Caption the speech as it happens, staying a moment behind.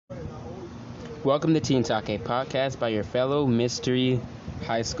Welcome to Teen Talk, a podcast by your fellow mystery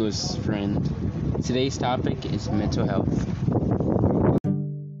high school friend. Today's topic is mental health.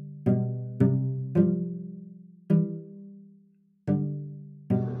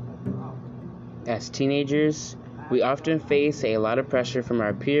 As teenagers, we often face a lot of pressure from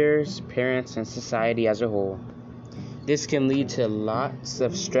our peers, parents, and society as a whole. This can lead to lots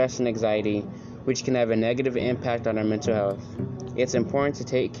of stress and anxiety, which can have a negative impact on our mental health. It's important to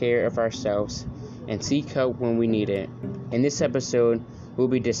take care of ourselves and seek help when we need it. In this episode, we'll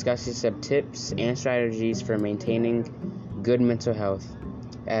be discussing some tips and strategies for maintaining good mental health,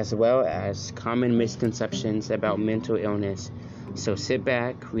 as well as common misconceptions about mental illness. So sit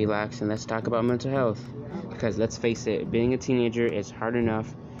back, relax, and let's talk about mental health. Because let's face it, being a teenager is hard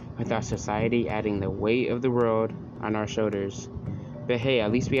enough with our society adding the weight of the world on our shoulders. But hey,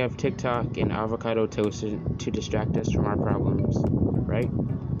 at least we have TikTok and avocado toast to distract us from our problems, right?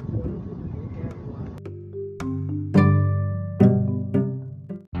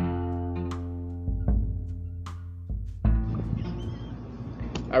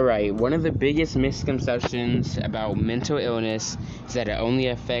 Alright, one of the biggest misconceptions about mental illness is that it only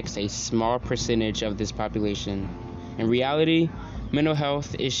affects a small percentage of this population. In reality, mental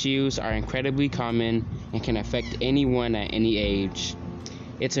health issues are incredibly common and can affect anyone at any age.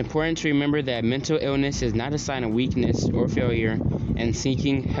 It's important to remember that mental illness is not a sign of weakness or failure, and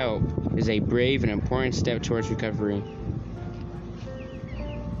seeking help is a brave and important step towards recovery.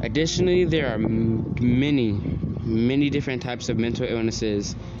 Additionally, there are many different types of mental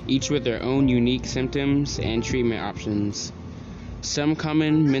illnesses, each with their own unique symptoms and treatment options. Some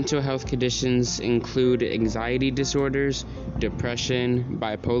common mental health conditions include anxiety disorders, depression,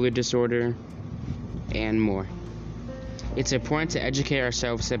 bipolar disorder, and more. It's important to educate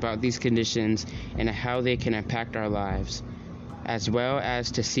ourselves about these conditions and how they can impact our lives, as well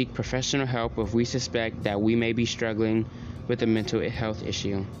as to seek professional help if we suspect that we may be struggling with a mental health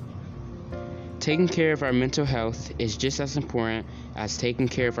issue. Taking care of our mental health is just as important as taking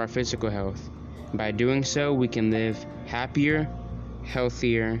care of our physical health. By doing so, we can live happier,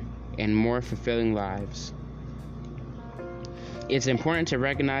 healthier, and more fulfilling lives. It's important to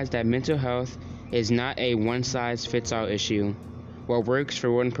recognize that mental health is not a one-size-fits-all issue. What works for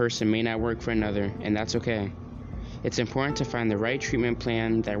one person may not work for another, and that's okay. It's important to find the right treatment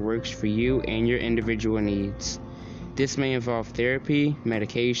plan that works for you and your individual needs. This may involve therapy,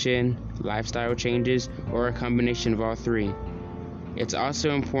 medication, lifestyle changes, or a combination of all three. It's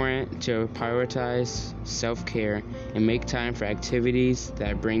also important to prioritize self-care and make time for activities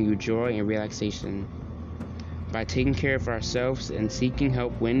that bring you joy and relaxation. By taking care of ourselves and seeking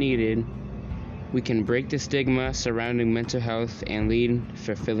help when needed, we can break the stigma surrounding mental health and lead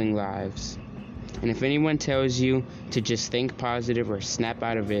fulfilling lives. And if anyone tells you to just think positive or snap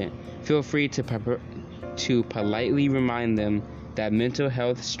out of it, feel free to politely remind them that mental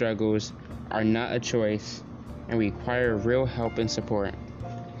health struggles are not a choice and require real help and support.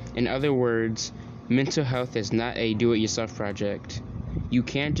 In other words, mental health is not a do-it-yourself project. You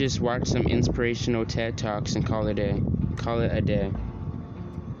can't just watch some inspirational TED Talks and call it a day.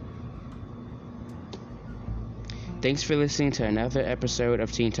 Thanks for listening to another episode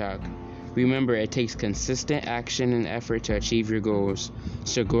of Teen Talk. Remember, it takes consistent action and effort to achieve your goals,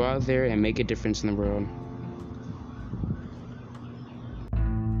 so go out there and make a difference in the world.